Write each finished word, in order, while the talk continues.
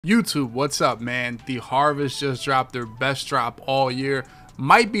YouTube, what's up, man? The Harvest just dropped their best drop all year.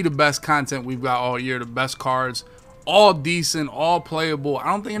 Might be the best content we've got all year. The best cards, all decent, all playable. I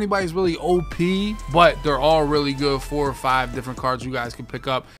don't think anybody's really OP, but they're all really good. 4 or 5 different cards you guys can pick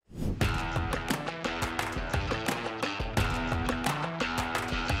up.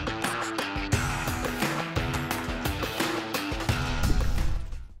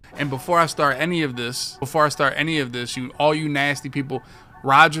 And before I start any of this, all you nasty people,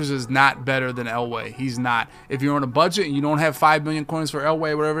 Rodgers is not better than Elway. He's not. If you're on a budget and you don't have 5 million coins for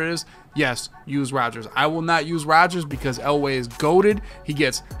Elway, whatever it is, yes, use Rodgers. I will not use Rodgers because Elway is goated. He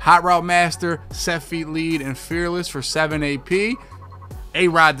gets Hot Route Master, Set Feet Lead, and Fearless for 7 AP.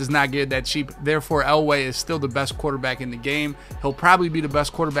 A-Rod does not get that cheap. Therefore, Elway is still the best quarterback in the game. He'll probably be the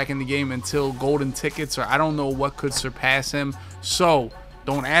best quarterback in the game until golden tickets, or I don't know what could surpass him. So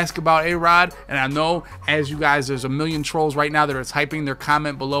don't ask about A-Rod. And I know, as you guys, there's a million trolls right now that are typing their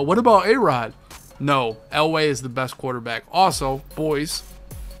comment below, what about A-Rod? No, Elway is the best quarterback. Also, boys,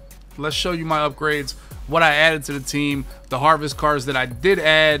 let's show you my upgrades, what I added to the team, the Harvest cards that I did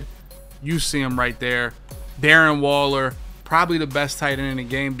add. You see them right there. Darren Waller, probably the best tight end in the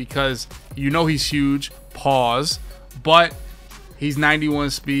game because you know he's huge, pause, but he's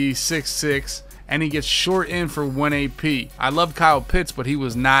 91 speed, 6'6", and he gets short end for 1 AP. I love Kyle Pitts, but he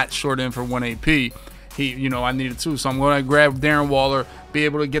was not short end for 1 AP. I needed 2, so I'm going to grab Darren Waller, be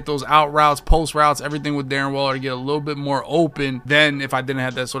able to get those out routes, post routes, everything with Darren Waller to get a little bit more open than if I didn't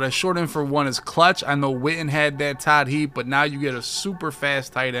have that. So that short end for 1 is clutch. I know Witten had that, Todd Heap, but now you get a super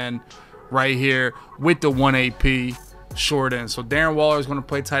fast tight end right here with the 1 AP short end. So Darren Waller is going to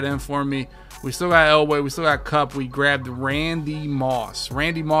play tight end for me. We still got Elway. We still got Cup. We grabbed Randy Moss.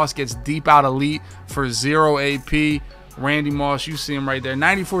 Randy Moss gets deep out elite for 0 AP. Randy Moss, you see him right there.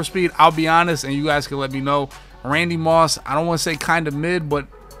 94 speed. I'll be honest, and you guys can let me know. Randy Moss, I don't want to say kind of mid, but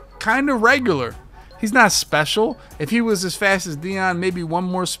kind of regular. He's not special. If he was as fast as Dion, maybe 1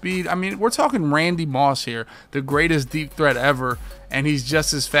 more speed. I mean, we're talking Randy Moss here, the greatest deep threat ever, and he's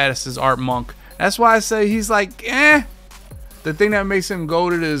just as fast as Art Monk. That's why I say he's like, eh. The thing that makes him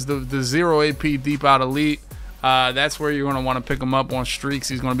goated is the 0 AP deep out elite. That's where you're going to want to pick him up on streaks.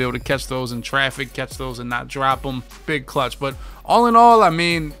 He's going to be able to catch those in traffic, catch those and not drop them. Big clutch. But all in all, I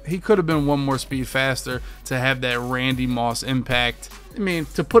mean, he could have been 1 more speed faster to have that Randy Moss impact. I mean,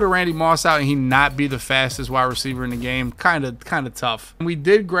 to put a Randy Moss out and he not be the fastest wide receiver in the game, kind of tough. And we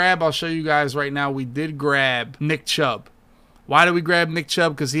did grab, I'll show you guys right now, we did grab Nick Chubb. Why did we grab Nick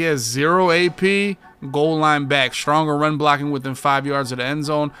Chubb? Because he has 0 AP, goal line back, stronger run blocking within 5 yards of the end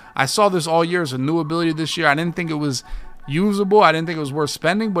zone. I saw this all year as a new ability this year. I didn't think it was usable. I didn't think it was worth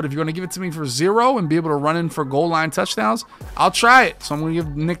spending. But if you're going to give it to me for 0 and be able to run in for goal line touchdowns, I'll try it. So I'm going to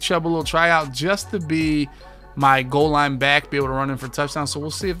give Nick Chubb a little tryout just to be my goal line back, be able to run in for touchdowns. So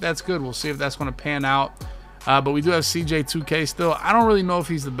we'll see if that's good. We'll see if that's going to pan out. But we do have CJ2K still. I don't really know if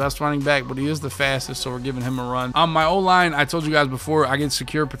he's the best running back, but he is the fastest, so we're giving him a run. On my O-line, I told you guys before, I get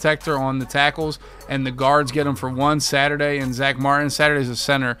secure protector on the tackles, and the guards get him for 1 Saturday, and Zach Martin. Saturday's a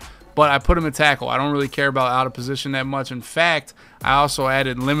center, but I put him at tackle. I don't really care about out of position that much. In fact, I also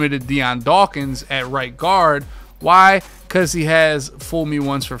added limited Dion Dawkins at right guard. Why? Because he has fool me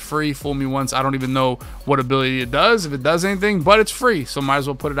once for free. Fool me once. I don't even know what ability it does, if it does anything, but it's free, so might as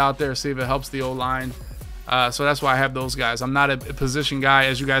well put it out there, see if it helps the O-line. So that's why I have those guys. I'm not a position guy,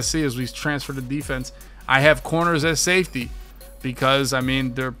 as you guys see, as we transfer to defense. I have corners as safety because, I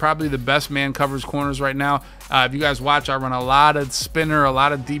mean, they're probably the best man coverage corners right now. If you guys watch, I run a lot of spinner, a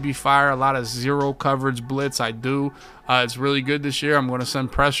lot of DB fire, a lot of 0 coverage blitz. I do. It's really good this year. I'm going to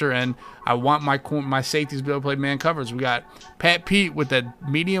send pressure, and I want my safeties to be able to play man coverage. We got Pat Pete with that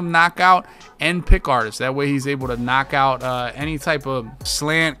medium knockout and pick artist. That way he's able to knock out any type of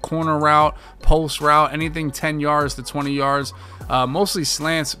slant, corner route, post route, anything 10 yards to 20 yards. Mostly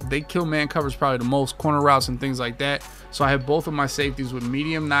slants. They kill man coverage probably the most, corner routes and things like that. So I have both of my safeties with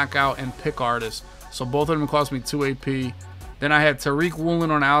medium knockout and pick artist. So both of them cost me 2 AP. Then I have Tariq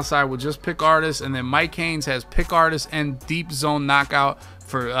Woolen on the outside with just pick artist, and then Mike Haynes has pick artist and deep zone knockout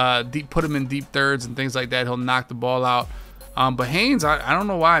for put him in deep thirds and things like that. He'll knock the ball out. But Haynes, I don't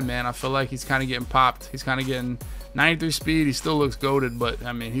know why, man. I feel like he's kind of getting popped. He's kind of getting 93 speed. He still looks goated, but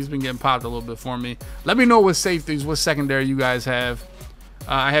I mean, he's been getting popped a little bit for me. Let me know what safeties, what secondary you guys have.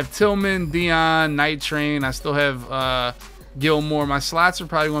 I have Tillman, Dion, Night Train. I still have Gilmore. My slots are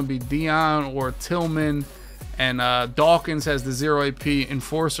probably going to be Dion or Tillman. And Dawkins has the 0 AP.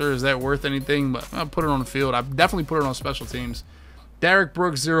 Enforcer, is that worth anything? But I'll put it on the field. I definitely put it on special teams. Derek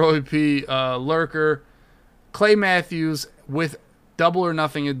Brooks, 0 AP. Lurker. Clay Matthews with double or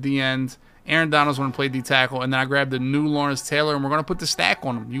nothing at the end. Aaron Donald's going to play D tackle, and then I grabbed the new Lawrence Taylor, and we're going to put the stack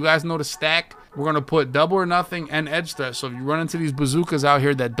on him. You guys know the stack. We're going to put double or nothing and edge threat. So if you run into these bazookas out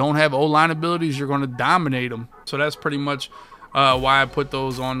here that don't have O-line abilities, you're going to dominate them. So that's pretty much why I put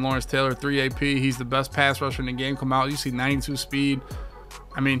those on Lawrence Taylor. 3 AP. He's the best pass rusher in the game. Come out. You see 92 speed.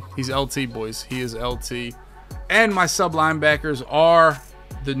 I mean, he's LT, boys. He is LT. And my sub linebackers are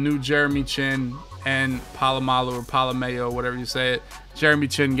the new Jeremy Chin and Palomalu or Palomeo, whatever you say it. Jeremy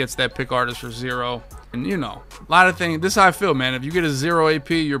Chin gets that pick artist for 0. And, you know, a lot of things. This is how I feel, man. If you get a 0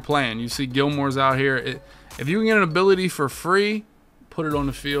 AP, you're playing. You see Gilmore's out here. If you can get an ability for free, put it on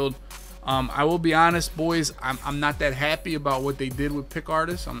the field. I will be honest, boys. I'm not that happy about what they did with pick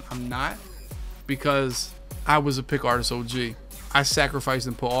artists. I'm not, because I was a pick artist OG. I sacrificed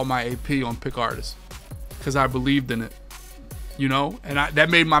and put all my AP on pick artists because I believed in it. You know, and that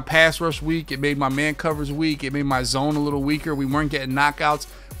made my pass rush weak. It made my man covers weak. It made my zone a little weaker. We weren't getting knockouts,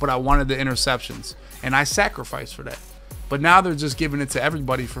 but I wanted the interceptions, and I sacrificed for that. But now they're just giving it to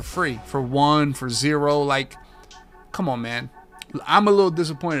everybody for free, for 1, for 0. Like, come on, man. I'm a little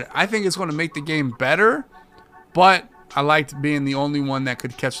disappointed. I think it's going to make the game better, but I liked being the only one that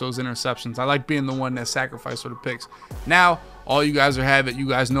could catch those interceptions. I like being the one that sacrificed for the picks. Now, all you guys have it. You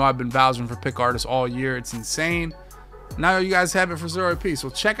guys know I've been vouching for pick artists all year. It's insane. Now you guys have it for 0 AP. So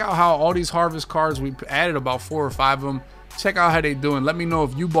check out how all these harvest cards, we added about 4 or 5 of them. Check out how they doing. Let me know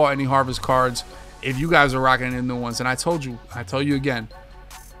if you bought any harvest cards, if you guys are rocking any new ones. And I tell you again,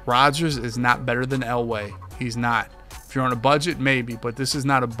 Rodgers is not better than Elway. He's not. If you're on a budget, maybe, but this is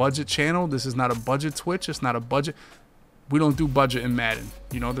not a budget channel. This is not a budget Twitch. It's not a budget. We don't do budget in Madden.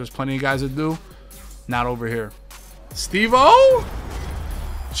 You know, there's plenty of guys that do. Not over here. Steve-O?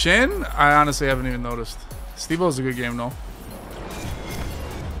 Chin? I honestly haven't even noticed. Steve-O's a good game, though.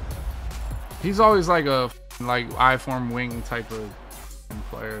 He's always like a I-form wing type of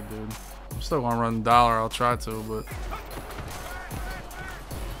player, dude. I'm still gonna run dollar. I'll try to, but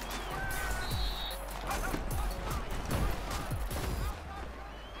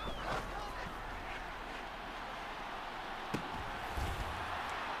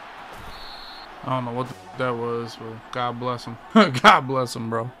I don't know what that was, but God bless him. God bless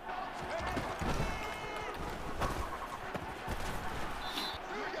him, bro.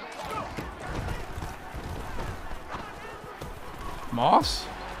 Moss?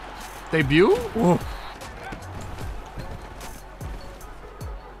 Debut? Whoa.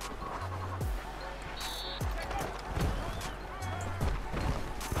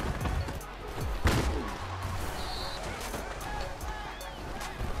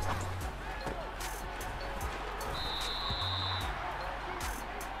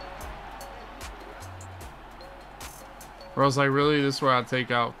 Bro, I was like, really? This is where I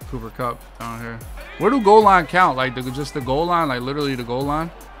take out Cooper Kupp down here. Where do goal line count? Like, just the goal line? Like, literally the goal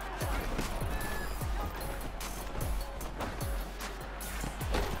line?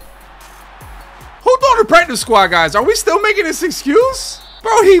 Who thought the practice squad, guys? Are we still making this excuse?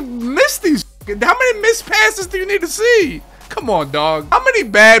 Bro, he missed these. How many missed passes do you need to see? Come on, dog. How many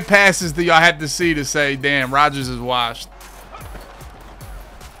bad passes do y'all have to see to say, damn, Rodgers is washed?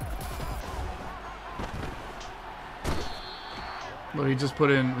 Look, he just put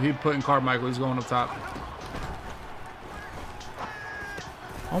in Carmichael. He's going up top.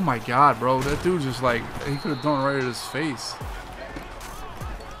 Oh my God, bro. That dude just like, he could have thrown it right at his face.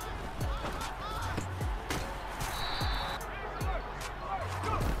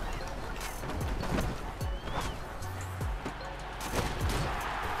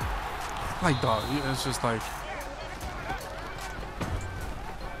 Like, dog, it's just like.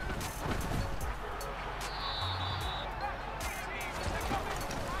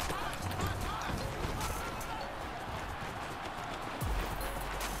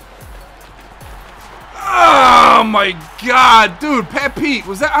 Oh my God, dude, Pat Pete,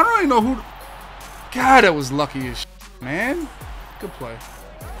 was that? I don't even know who. God, that was lucky as shit, man. Good play.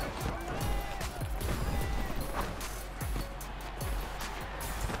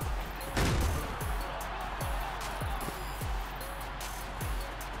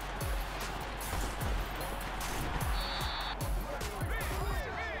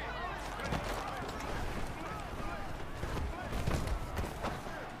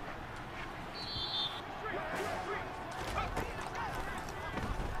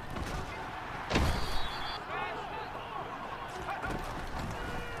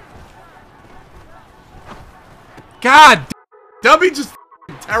 God, W just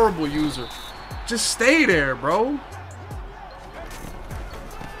terrible user. Just stay there, bro.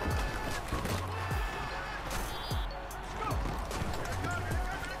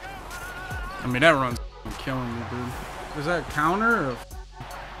 I mean, that run's killing me, dude. Is that a counter? Or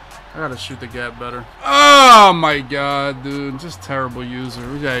I gotta shoot the gap better. Oh my god, dude. Just terrible user.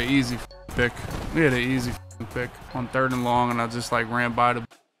 We got an easy pick. We had an easy pick on 3rd and long, and I just like ran by the.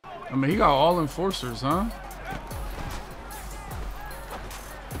 I mean, he got all enforcers, huh?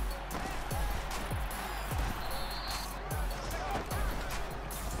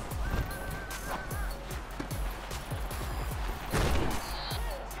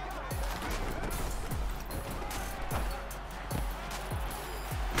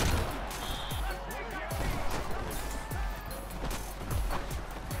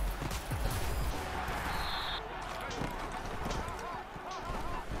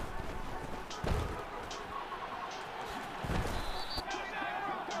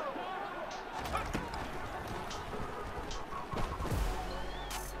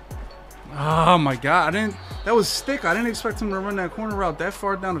 Oh my god, that was stick. I didn't expect him to run that corner route that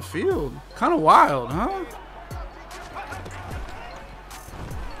far down the field. Kind of wild, huh?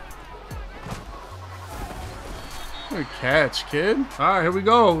 Good catch, kid. All right, here we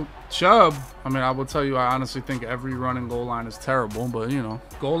go. Chubb. I mean, I will tell you, I honestly think every running goal line is terrible, but you know,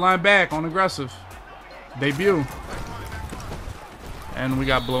 goal line back on aggressive. Debut. And we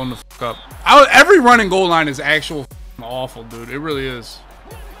got blown the fuck up. Every running goal line is actual awful, dude. It really is.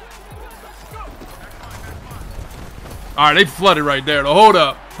 All right, they flooded right there. Hold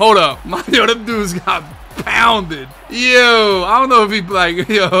up. Yo, them dudes got pounded. Yo, I don't know if he like,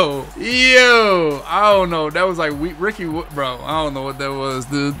 yo, I don't know. That was like Ricky, bro. I don't know what that was,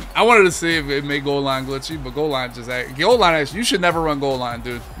 dude. I wanted to see if it made goal line glitchy, but goal line actually, you should never run goal line,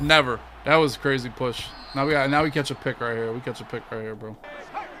 dude. Never. That was a crazy push. Now we catch a pick right here. We catch a pick right here, bro.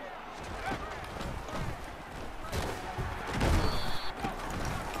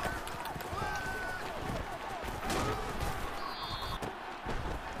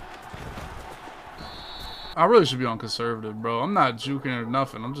 I really should be on conservative, bro. I'm not juking or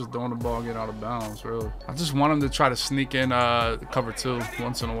nothing. I'm just throwing the ball, get out of bounds, really. I just want him to try to sneak in cover 2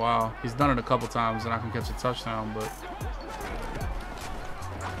 once in a while. He's done it a couple times, and I can catch a touchdown, but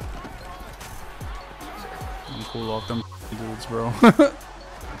I'm cool off them dudes, bro.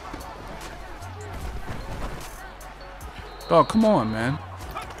 Oh, come on, man.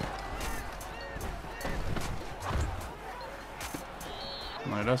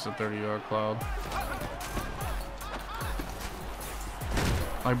 Like, that's a 30-yard cloud.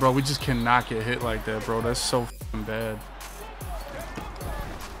 Like, bro, we just cannot get hit like that, bro. That's so f***ing bad.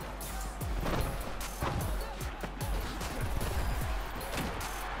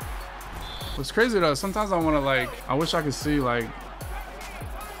 What's crazy, though, sometimes I want to, like, I wish I could see, like,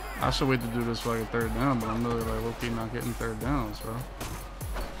 I should wait to do this for, like, a 3rd down, but I'm really, like, low-key not getting 3rd downs, bro.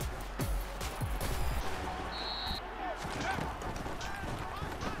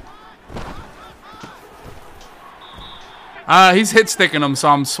 He's hit sticking him, so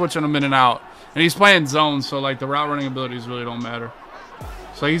I'm switching him in and out. And he's playing zone, so like the route running abilities really don't matter.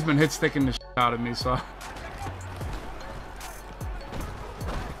 So he's been hit sticking the shit out of me, so.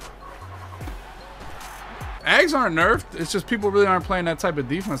 Ags aren't nerfed. It's just people really aren't playing that type of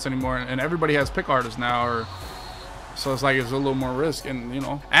defense anymore, and everybody has pick artists now, so it's like it's a little more risk. And you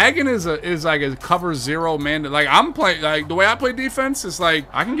know, Agging is like a cover 0 man. Like I'm playing, like the way I play defense is like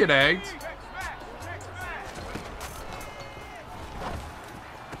I can get agged.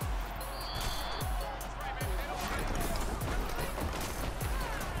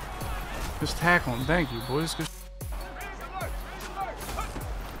 Just tackle him. Thank you, boys. Good.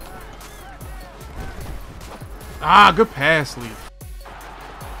 Good pass, Lee.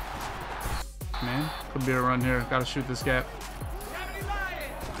 Man, could be a run here. Gotta shoot this gap.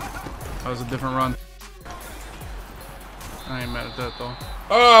 That was a different run. I ain't mad at that, though.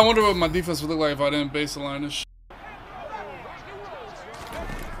 Oh, I wonder what my defense would look like if I didn't base align this shit.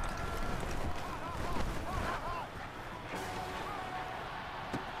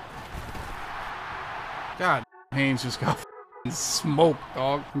 God, Haynes just got smoked,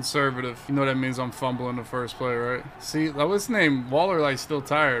 dog. Conservative. You know that means I'm fumbling the first play, right? See, like, what's his name? Waller, like, still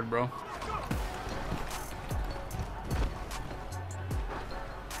tired, bro.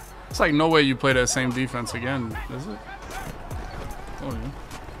 It's like no way you play that same defense again, is it? Oh, yeah.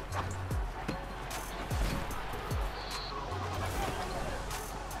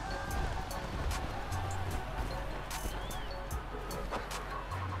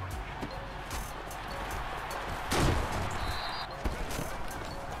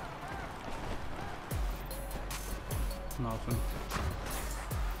 Nothing.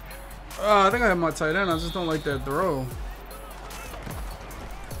 I think I have my tight end. I just don't like that throw.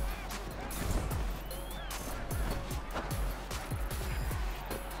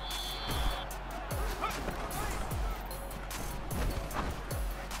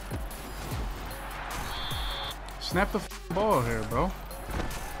 Snap the ball here, bro.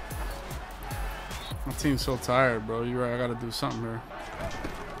 My team's so tired, bro. You're right. I gotta do something here.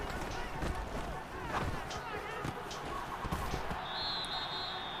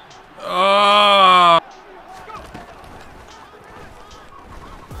 Oh.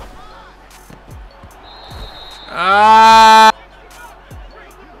 Ah.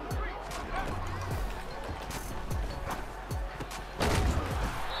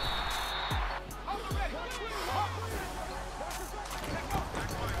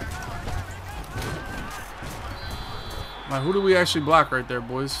 Like, who do we actually block right there,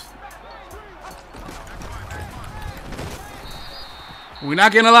 boys? We're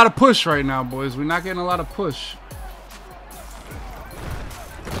not getting a lot of push right now, boys. We're not getting a lot of push.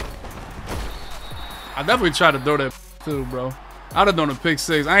 I definitely tried to throw that too, bro. I'd have done a pick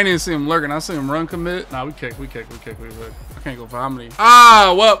 6. I ain't even see him lurking. I see him run commit. Nah, we kick. I can't go for how many?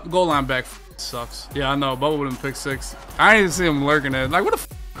 Ah, well, goal line back sucks. Yeah, I know. Bubba with him pick 6. I ain't even see him lurking at. Like, what a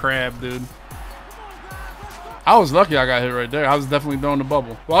crab, dude. I was lucky I got hit right there. I was definitely throwing the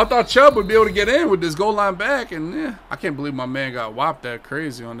bubble. Well, I thought Chubb would be able to get in with this goal line back, and yeah, I can't believe my man got whopped that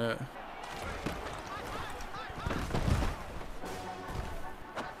crazy on that.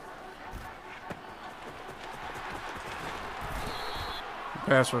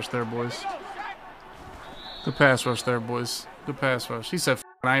 Pass rush there, boys. Good pass rush there, boys. Good pass rush. He said,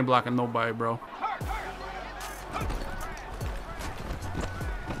 I ain't blocking nobody, bro.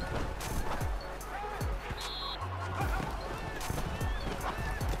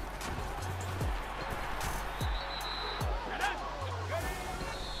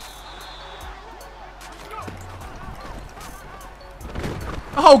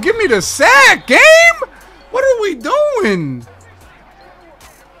 Oh, give me the sack, game! What are we doing?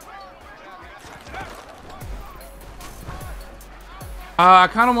 I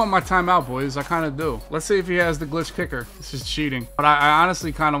kind of want my timeout, boys. I kind of do. Let's see if he has the glitch kicker. This is cheating. But I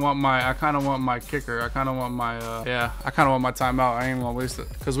honestly kind of want my, kicker. I kind of want my, yeah, I kind of want my timeout. I ain't gonna waste it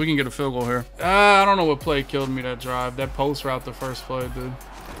because we can get a field goal here. I don't know what play killed me that drive. That post route, the first play, dude.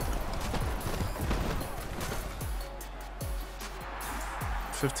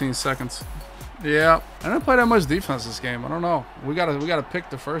 $15 seconds. Yeah, I didn't play that much defense this game. I don't know. We gotta pick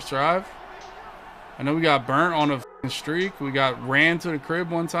the first drive. I know we got burnt on a streak. We got ran to the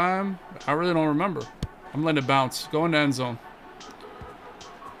crib one time. I really don't remember. I'm letting it bounce. Go in the end zone.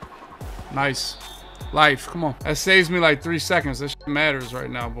 Nice. Life. Come on. That saves me like 3 seconds. That shit matters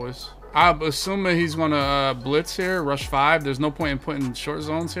right now, boys. I'm assuming he's going to blitz here, rush 5. There's no point in putting short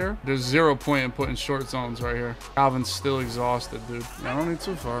zones here. There's 0 point in putting short zones right here. Calvin's still exhausted, dude. I don't need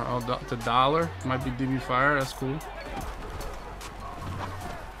too far. Oh, to dollar. Might be DB fire. That's cool.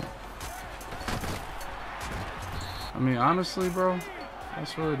 I mean, honestly, bro,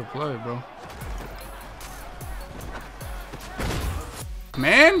 that's really the play, bro.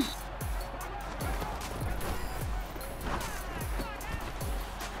 Man.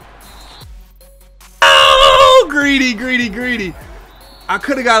 Oh, greedy. I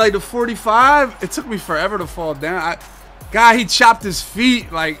could have got like the 45. It took me forever to fall down. God, he chopped his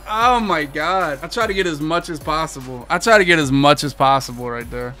feet. Like, oh my God. I try to get as much as possible. I try to get as much as possible right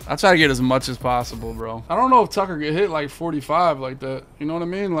there. I try to get as much as possible, bro. I don't know if Tucker could hit like 45 like that. You know what I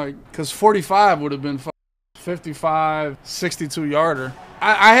mean? Like, because 45 would have been 55, 62 yarder.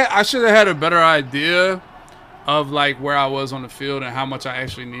 I should have had a better idea of like where I was on the field and how much I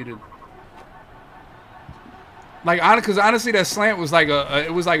actually needed. Like, because honestly, that slant was like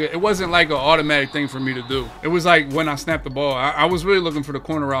it wasn't like an automatic thing for me to do. It was like when I snapped the ball, I was really looking for the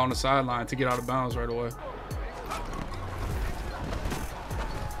corner route on the sideline to get out of bounds right away.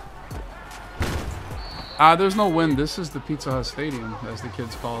 There's no wind. This is the Pizza Hut Stadium, as the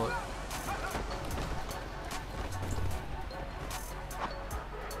kids call it.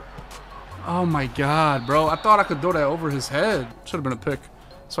 Oh my God, bro. I thought I could throw that over his head. Should have been a pick.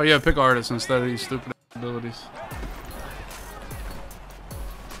 So yeah, pick artists instead of these stupid abilities.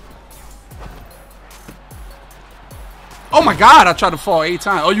 Oh my God, I tried to fall 8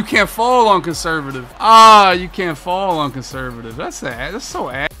 times. Oh, you can't fall on conservative. Ah, you can't fall on conservative. That's sad. That's so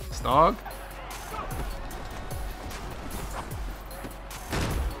ass, dog.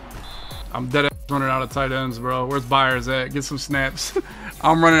 I'm dead ass running out of tight ends, bro. Where's Byers at? Get some snaps.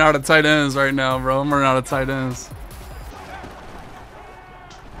 I'm running out of tight ends right now, bro. I'm running out of tight ends.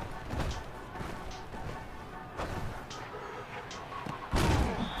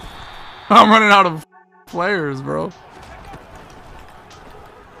 I'm running out of players, bro.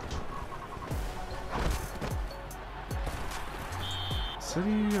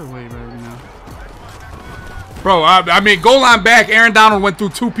 City away right now. Bro, I mean, goal line back. Aaron Donald went through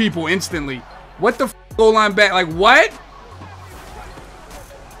 2 people instantly. What the f goal line back. Like, what?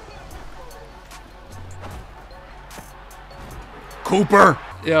 Cooper.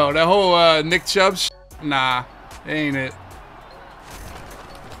 Yo, that whole Nick Chubb nah, ain't it.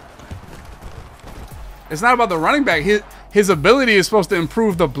 It's not about the running back. His ability is supposed to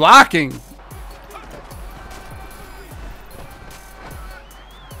improve the blocking.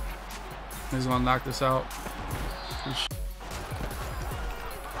 He's gonna knock this out.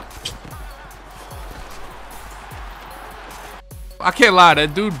 I can't lie,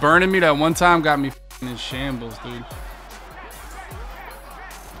 that dude burning me that one time got me in shambles, dude.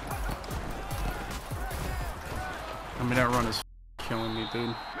 I mean, that run is killing me,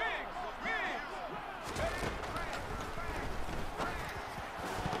 dude.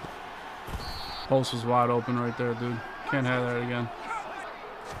 Post was wide open right there, dude. Can't have that again.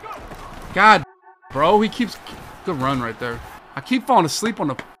 God, bro, he keeps... Good run right there. I keep falling asleep on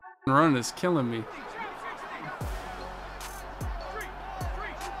the run. It's killing me.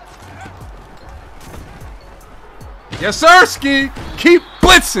 Yes, sir, Ski. Keep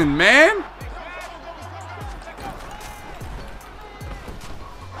blitzing, man.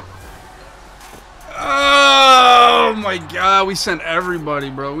 Oh, my God. We sent everybody,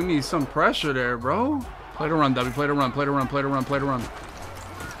 bro. We need some pressure there, bro. Play the run, W. Play the run, play the run, play the run, play the run.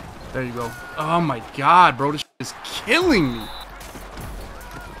 There you go. Oh, my God, bro. This is killing me.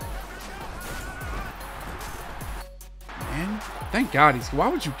 Man, thank God he's... Why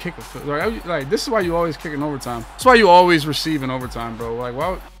would you kick a foot? Like, this is why you always kick in overtime. That's why you always receive in overtime, bro. Like, why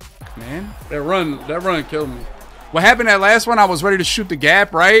would... Man, that run killed me. What happened that last one, I was ready to shoot the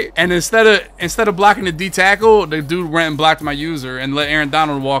gap, right? And instead of blocking the D tackle, the dude went and blocked my user and let Aaron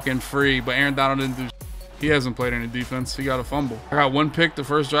Donald walk in free. But Aaron Donald didn't do shit. He hasn't played any defense. He got a fumble. I got one pick the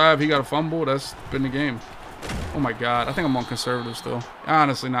first drive. He got a fumble. That's been the game. Oh, my God. I think I'm on conservative still.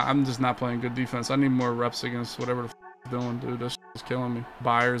 Honestly, not. I'm just not playing good defense. I need more reps against whatever the f I'm doing, dude. That shit is killing me.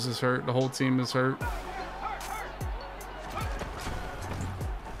 Byers is hurt. The whole team is hurt.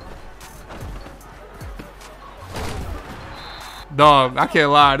 Dog, I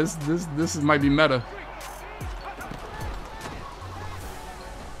can't lie. This might be meta.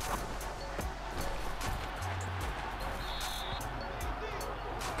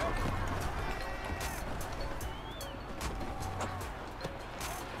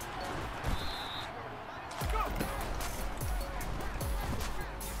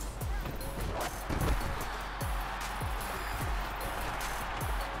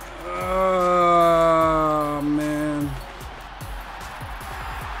 Man.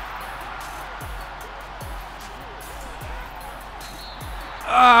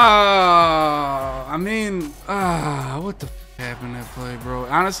 I mean, what the f happened that play, bro?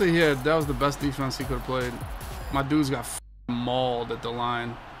 Honestly, yeah, that was the best defense he could have played. My dudes got mauled at the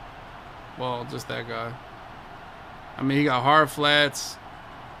line. Well, just that guy. I mean, he got hard flats.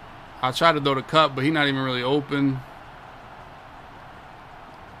 I tried to throw the cut, but he not even really open.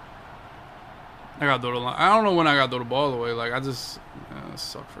 I gotta throw the line. I don't know when I gotta throw the ball away. Like, I just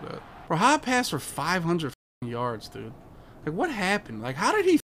suck for that. Bro, how I passed for 500 yards, dude? Like, what happened? Like, how did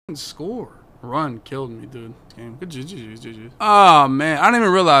he score? Run killed me, dude. Game. Good GG. Oh, man. I didn't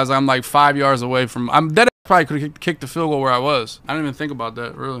even realize I'm like 5 yards away from... I'm dead. Probably could have kicked the field goal where I was. I didn't even think about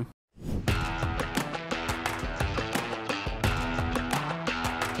that, really.